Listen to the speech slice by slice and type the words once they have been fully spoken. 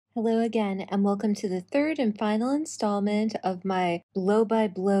Hello again, and welcome to the third and final installment of my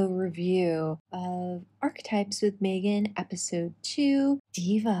blow-by-blow review of Archetypes with Megan, Episode 2,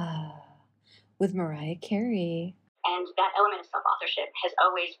 Diva, with Mariah Carey. And that element of self-authorship has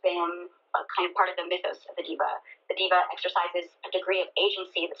always been a kind of part of the mythos of the diva. The diva exercises a degree of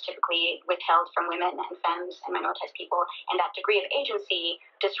agency that's typically withheld from women and femmes and minoritized people, and that degree of agency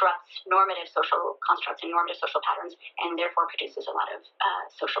disrupts normative social constructs and normative social patterns, and therefore produces a lot of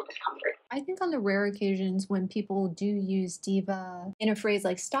social discomfort. I think on the rare occasions when people do use diva in a phrase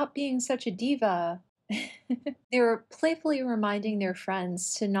like, stop being such a diva, they're playfully reminding their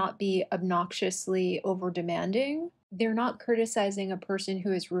friends to not be obnoxiously over-demanding. They're not criticizing a person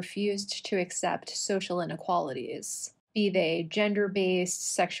who has refused to accept social inequalities, be they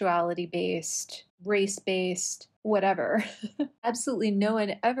gender-based, sexuality-based, race-based, whatever. Absolutely no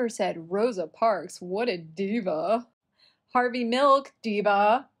one ever said, Rosa Parks, what a diva. Harvey Milk,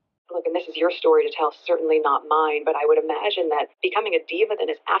 diva. Look, and this is your story to tell, certainly not mine, but I would imagine that becoming a diva then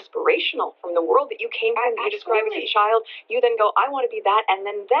is aspirational from the world that you came from. You describe as a child, you then go, I want to be that. And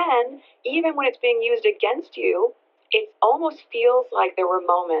then, even when it's being used against you, it almost feels like there were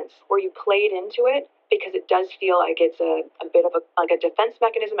moments where you played into it, because it does feel like it's a bit of a defense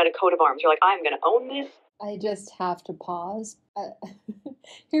mechanism and a coat of arms. You're like, I'm going to own this. I just have to pause.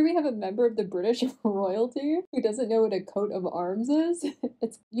 Here we have a member of the British royalty who doesn't know what a coat of arms is.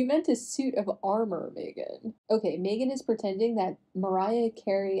 You meant a suit of armor, Megan. Okay, Megan is pretending that Mariah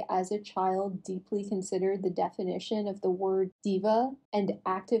Carey as a child deeply considered the definition of the word diva and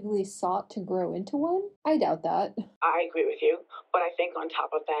actively sought to grow into one? I doubt that. I agree with you, but I think on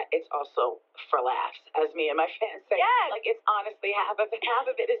top of that, it's also for laughs, as me and my fans say. Yes! Like, it's honestly half of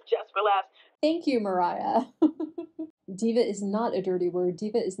it is just for laughs. Thank you, Mariah. Diva is not a dirty word.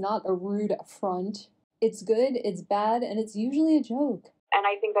 Diva is not a rude affront. It's good, it's bad, and it's usually a joke. And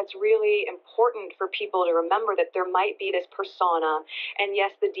I think that's really important for people to remember, that there might be this persona. And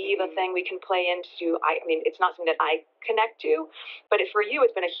yes, the diva thing we can play into. I mean, it's not something that I connect to, but for you,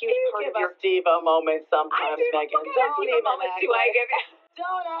 it's been a huge part of your diva moments sometimes, Megan. Don't even moments act do I like give it.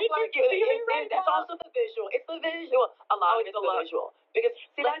 Don't act like it. It's also the visual. It's the visual. A lot of it's the visual. Because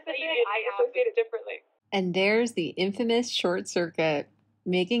See, that's the thing. I associate it differently. And there's the infamous short circuit.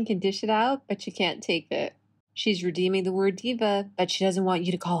 Megan can dish it out, but she can't take it. She's redeeming the word diva, but she doesn't want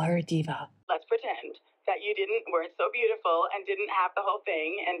you to call her a diva. let's pretend that you weren't so beautiful and didn't have the whole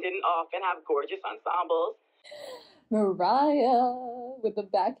thing and didn't often have gorgeous ensembles. Mariah, with a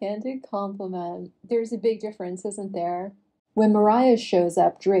backhanded compliment. There's a big difference, isn't there? When Mariah shows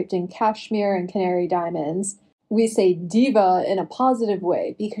up draped in cashmere and canary diamonds, we say diva in a positive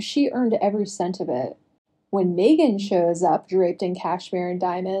way because she earned every cent of it. When Megan shows up draped in cashmere and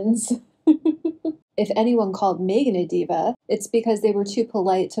diamonds, if anyone called Megan a diva, it's because they were too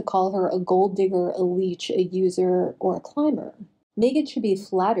polite to call her a gold digger, a leech, a user, or a climber. Megan should be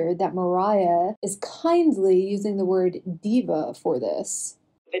flattered that Mariah is kindly using the word diva for this.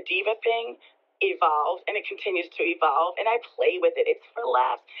 The diva thing evolved, and it continues to evolve, and I play with it. It's for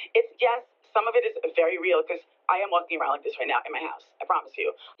laughs. It's, yes, some of it is very real, because I am walking around like this right now in my house. I promise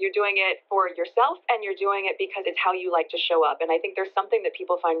you. You're doing it for yourself, and you're doing it because it's how you like to show up. And I think there's something that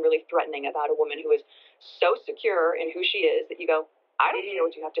people find really threatening about a woman who is so secure in who she is that you go, I don't care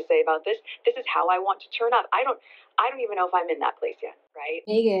what you have to say about this. This is how I want to turn up. I don't even know if I'm in that place yet, right?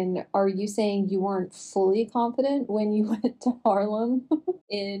 Megan, are you saying you weren't fully confident when you went to Harlem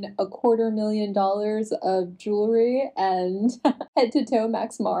in $250,000 of jewelry and head-to-toe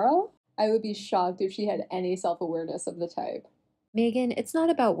Max Mara? I would be shocked if she had any self-awareness of the type. Megan, it's not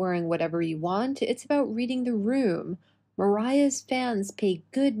about wearing whatever you want. It's about reading the room. Mariah's fans pay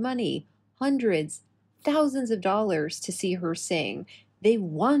good money, hundreds, thousands of dollars to see her sing. They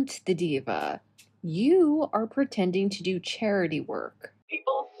want the diva. You are pretending to do charity work.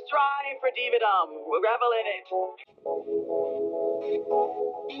 People strive for dividom. Revel in it.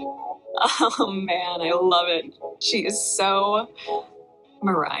 Oh man, I love it. She is so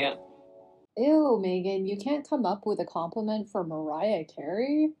Mariah. Ew, Megan, you can't come up with a compliment for Mariah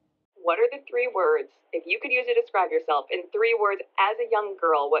Carey? What are the 3 words, if you could use to describe yourself in 3 words as a young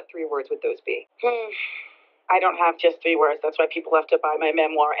girl, what 3 words would those be? I don't have just 3 words. That's why people have to buy my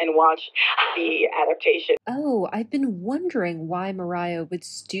memoir and watch the adaptation. Oh, I've been wondering why Mariah would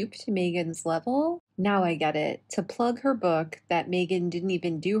stoop to Megan's level. Now I get it. To plug her book that Megan didn't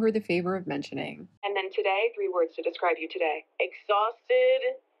even do her the favor of mentioning. And then today, 3 words to describe you today.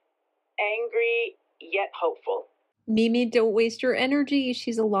 Exhausted, angry, yet hopeful. Mimi, don't waste your energy.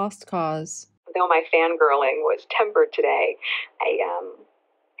 She's a lost cause. Though my fangirling was tempered today, I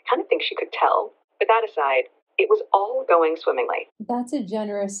kind of think she could tell. But that aside, It was all going swimmingly. That's a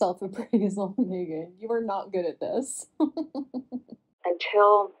generous self-appraisal, Megan. You are not good at this.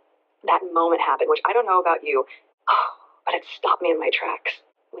 Until that moment happened, which I don't know about you, but it stopped me in my tracks.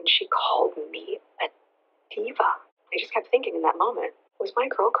 When she called me a diva, I just kept thinking in that moment, was my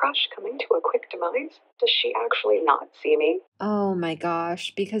girl crush coming to a quick demise? Does she actually not see me? Oh my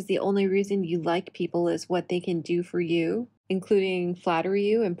gosh, because the only reason you like people is what they can do for you, including flatter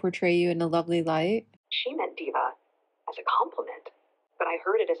you and portray you in a lovely light. She meant diva as a compliment, but I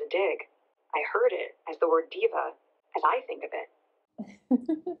heard it as a dig. I heard it as the word diva as I think of it.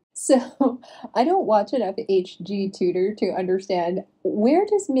 So, I don't watch enough HG Tutor to understand, where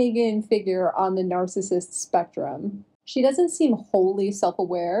does Megan figure on the narcissist spectrum? She doesn't seem wholly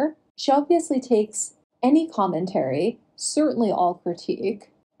self-aware. She obviously takes any commentary, certainly all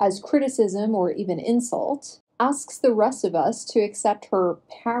critique, as criticism or even insult, asks the rest of us to accept her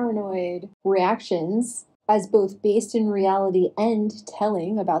paranoid reactions as both based in reality and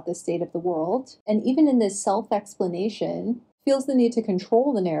telling about the state of the world, and even in this self-explanation, feels the need to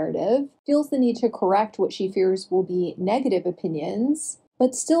control the narrative, feels the need to correct what she fears will be negative opinions,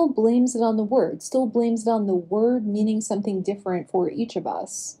 but still blames it on the word, still blames it on the word meaning something different for each of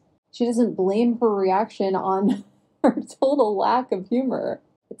us. She doesn't blame her reaction on her total lack of humor.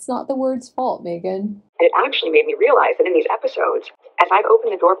 It's not the word's fault, Megan. And it actually made me realize that in these episodes, as I've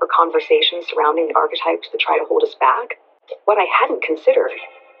opened the door for conversations surrounding the archetypes that try to hold us back, what I hadn't considered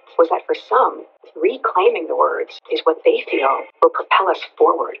was that for some, reclaiming the words is what they feel will propel us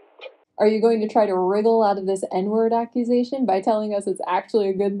forward. Are you going to try to wriggle out of this N-word accusation by telling us it's actually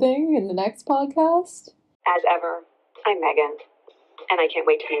a good thing in the next podcast? As ever, I'm Megan, and I can't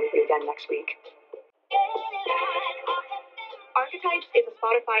wait to be with you again next week. Archetypes is a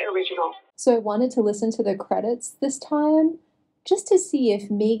Spotify original. So I wanted to listen to the credits this time, just to see if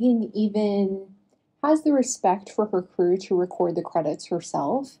Megan even has the respect for her crew to record the credits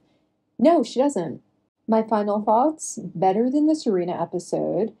herself. No, she doesn't. My final thoughts, better than the Serena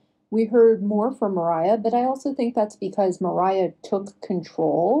episode. We heard more from Mariah, but I also think that's because Mariah took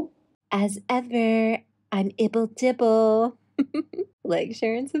control. As ever, I'm Ibble Dibble. Like,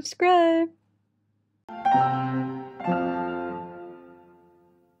 share, and subscribe.